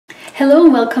Hello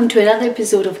and welcome to another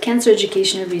episode of Cancer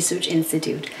Educational Research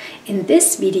Institute. In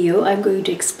this video, I'm going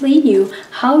to explain you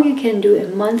how you can do a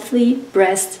monthly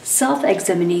breast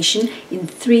self-examination in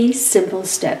 3 simple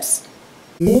steps.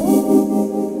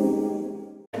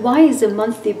 Why is a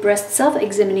monthly breast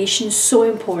self-examination so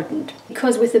important?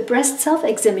 Because with a breast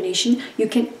self-examination, you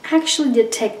can actually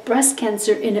detect breast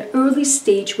cancer in an early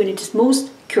stage when it is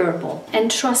most curable.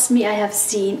 And trust me, I have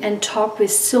seen and talked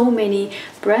with so many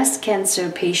breast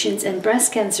cancer patients and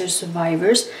breast cancer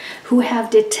survivors who have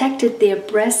detected their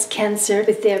breast cancer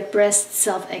with their breast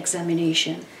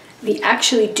self-examination. We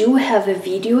actually do have a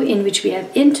video in which we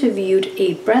have interviewed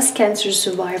a breast cancer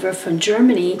survivor from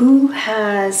Germany who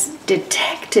has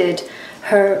detected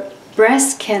her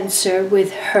breast cancer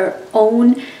with her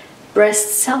own breast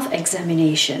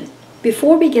self-examination.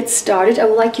 Before we get started, I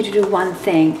would like you to do one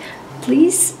thing.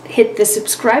 Please hit the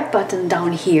subscribe button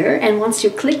down here, and once you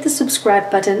click the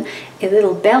subscribe button, a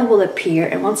little bell will appear,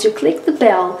 and once you click the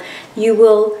bell, you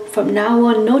will from now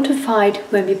on notified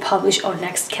when we publish our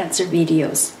next cancer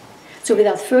videos. So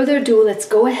without further ado, let's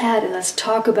go ahead and let's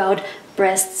talk about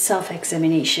breast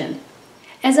self-examination.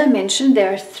 As I mentioned,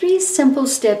 there are 3 simple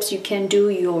steps you can do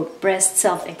your breast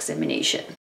self-examination.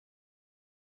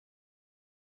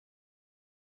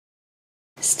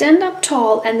 Stand up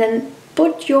tall and then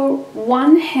put your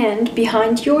one hand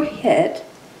behind your head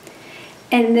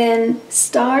and then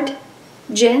start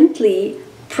gently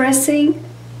pressing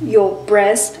your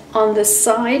breast on the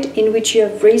side in which you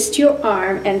have raised your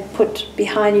arm and put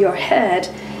behind your head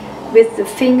with the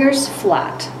fingers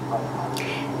flat.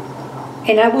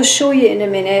 And I will show you in a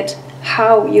minute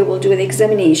how you will do the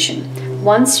examination.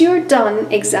 Once you're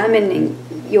done examining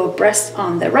your breast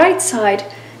on the right side,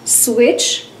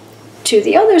 switch to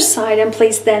the other side and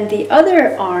place then the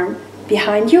other arm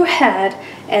behind your head,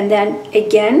 and then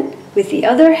again with the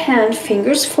other hand,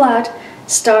 fingers flat,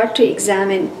 start to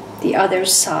examine the other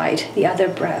side, the other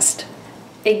breast.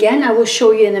 Again, I will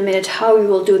show you in a minute how we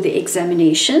will do the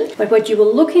examination, but what you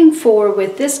will looking for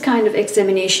with this kind of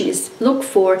examination is look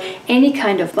for any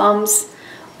kind of bumps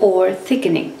or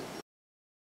thickening.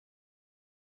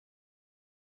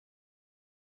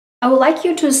 I would like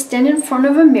you to stand in front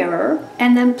of a mirror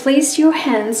and then place your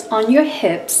hands on your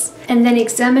hips and then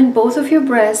examine both of your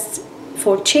breasts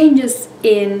for changes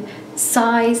in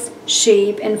size,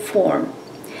 shape, and form.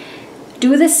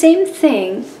 Do the same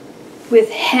thing with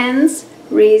hands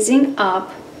raising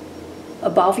up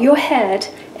above your head,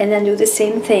 and then do the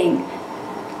same thing.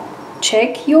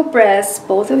 Check your breasts,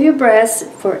 both of your breasts,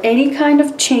 for any kind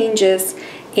of changes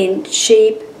in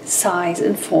shape, size,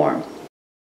 and form.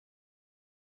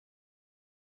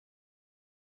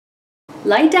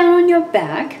 Lie down on your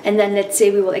back, and then let's say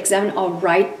we will examine our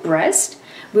right breast.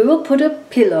 We will put a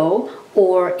pillow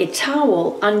or a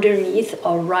towel underneath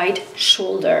our right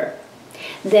shoulder.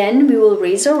 Then we will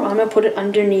raise our arm and put it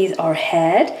underneath our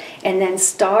head, and then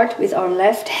start with our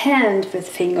left hand with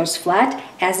fingers flat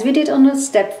as we did on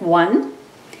step 1.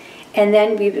 And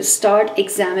then we will start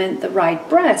examine the right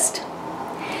breast.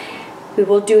 We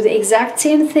will do the exact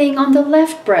same thing on the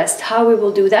left breast. How we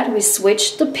will do that? We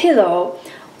switch the pillow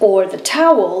or the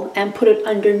towel and put it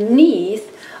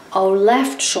underneath our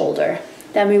left shoulder.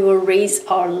 Then we will raise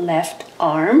our left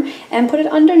arm and put it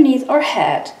underneath our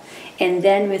head. And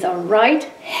then with our right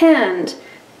hand,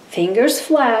 fingers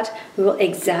flat, we will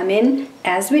examine,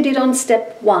 as we did on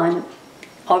step 1,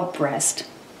 our breast.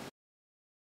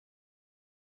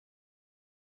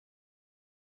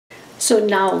 So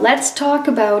now let's talk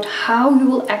about how we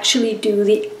will actually do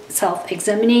the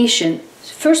self-examination.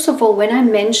 First of all, when I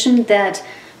mentioned that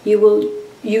you will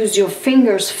use your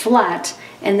fingers flat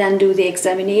and then do the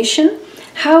examination,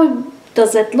 how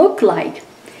does that look like?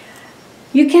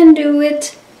 You can do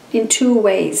it in 2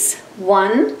 ways.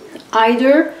 One,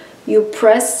 either you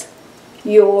press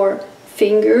your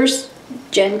fingers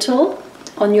gentle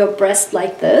on your breast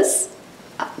like this,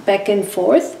 back and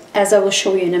forth, as I will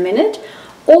show you in a minute,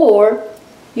 or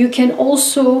you can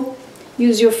also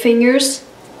use your fingers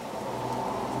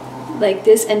like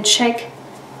this and check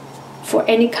for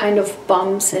any kind of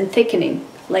bumps and thickening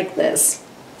like this.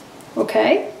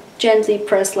 Okay? Gently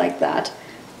press like that,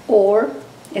 or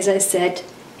as I said,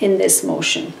 in this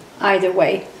motion. Either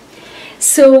way.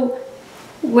 So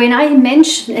when I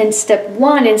mentioned in step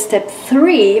 1 and step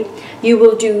 3, you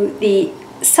will do the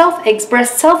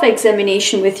breast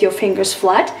self-examination with your fingers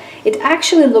flat. It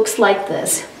actually looks like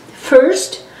this.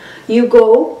 First, you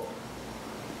go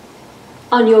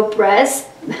on your breast,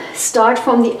 start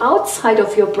from the outside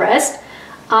of your breast,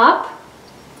 up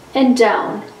and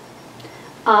down,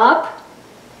 up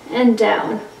and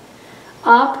down,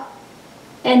 up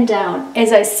and down.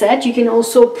 As I said, you can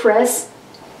also press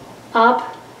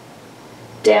up,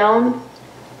 down,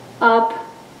 up,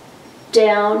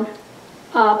 down,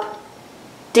 up,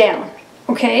 down.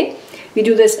 Okay? We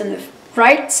do this on the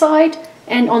right side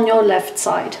and on your left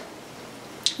side.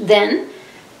 Then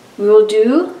we will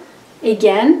do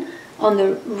again on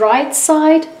the right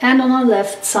side and on the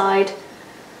left side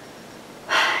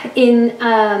in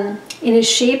a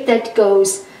shape that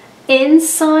goes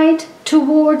inside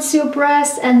towards your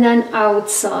breast and then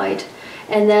outside,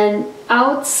 and then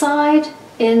outside,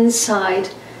 inside,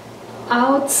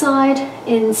 outside,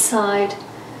 inside,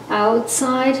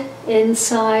 outside,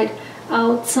 inside,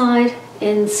 outside,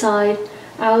 inside,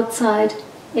 outside,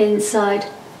 inside,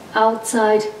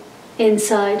 outside,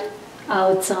 inside,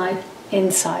 outside,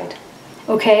 inside.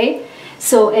 Okay?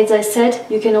 So as I said,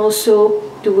 you can also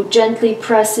do gently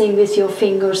pressing with your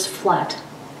fingers flat,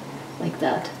 like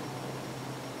that.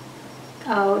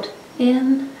 Out,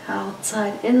 in,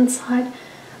 outside, inside,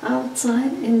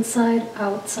 outside, inside,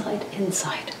 outside,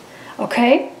 inside.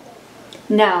 Okay?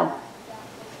 Now,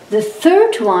 the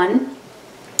third one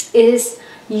is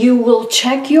you will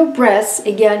check your breasts,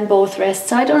 again, both breast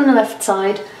side and left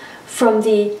side, from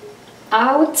the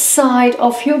outside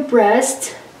of your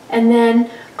breast and then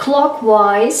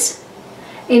clockwise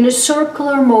in a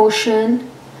circular motion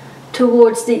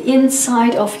towards the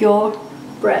inside of your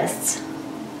breasts.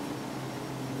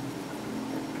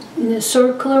 In a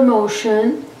circular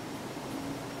motion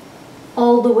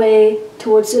all the way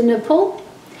towards the nipple,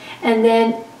 and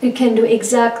then you can do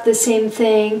exactly the same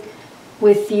thing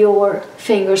with your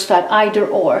fingers flat, either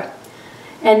or.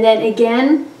 And then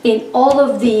again, in all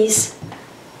of these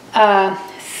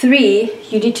three,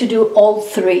 you need to do all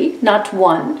three, not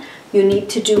one. You need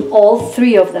to do all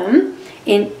three of them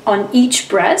on each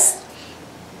breast.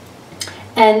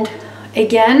 And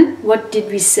again, what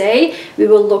did we say? We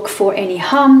will look for any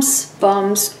humps,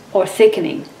 bumps, or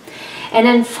thickening. And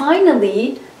then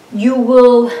finally, you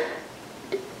will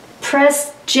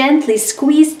press gently,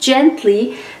 squeeze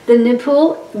gently the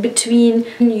nipple between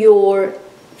your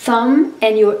thumb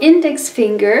and your index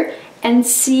finger and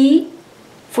see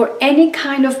for any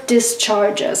kind of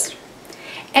discharges.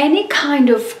 Any kind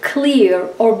of clear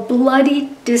or bloody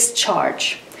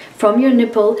discharge from your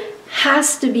nipple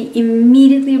has to be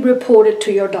immediately reported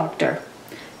to your doctor.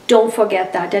 Don't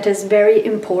forget that. That is very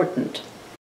important.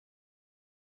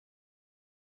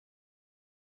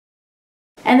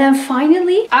 And then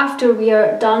finally, after we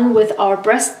are done with our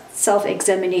breast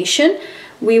self-examination,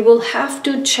 we will have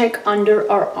to check under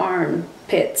our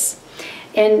armpits.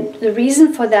 And the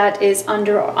reason for that is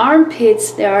under our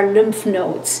armpits there are lymph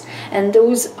nodes, and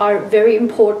those are very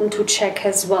important to check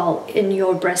as well in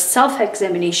your breast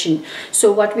self-examination.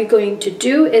 So what we're going to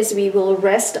do is we will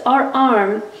rest our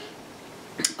arm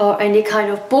or any kind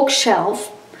of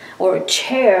bookshelf or a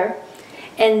chair,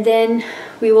 and then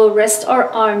we will rest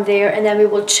our arm there, and then we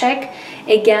will check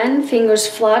again, fingers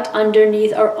flat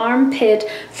underneath our armpit,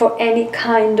 for any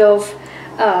kind of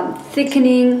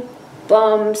thickening,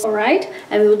 bumps. All right,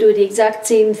 and we'll do the exact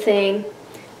same thing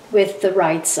with the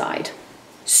right side.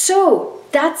 So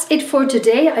that's it for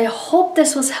today. I hope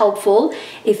this was helpful.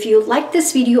 If you like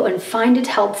this video and find it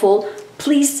helpful,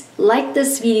 please like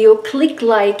this video, click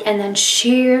like, and then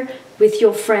share with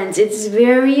your friends. It's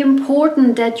very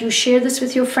important that you share this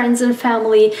with your friends and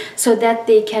family so that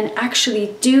they can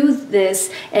actually do this,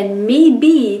 and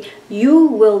maybe you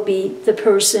will be the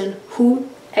person who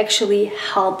actually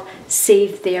help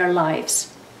save their lives.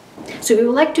 So we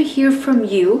would like to hear from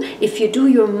you if you do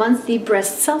your monthly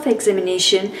breast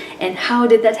self-examination and how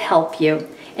did that help you.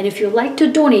 And if you'd like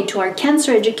to donate to our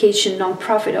cancer education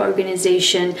nonprofit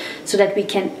organization so that we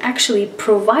can actually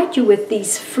provide you with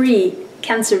these free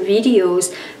cancer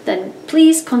videos, then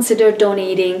please consider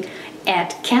donating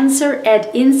at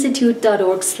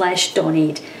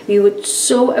CancerEdInstitute.org/donate. We would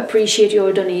so appreciate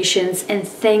your donations and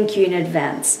thank you in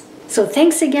advance. So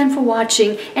thanks again for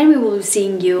watching, and we will be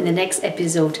seeing you in the next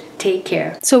episode. Take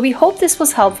care. So we hope this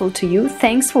was helpful to you.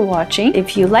 Thanks for watching.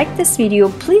 If you like this video,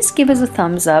 please give us a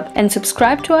thumbs up and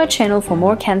subscribe to our channel for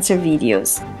more cancer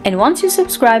videos. And once you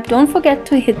subscribe, don't forget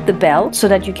to hit the bell so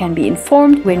that you can be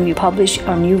informed when we publish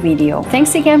our new video.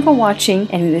 Thanks again for watching,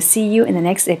 and we will see you in the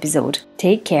next episode.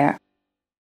 Take care.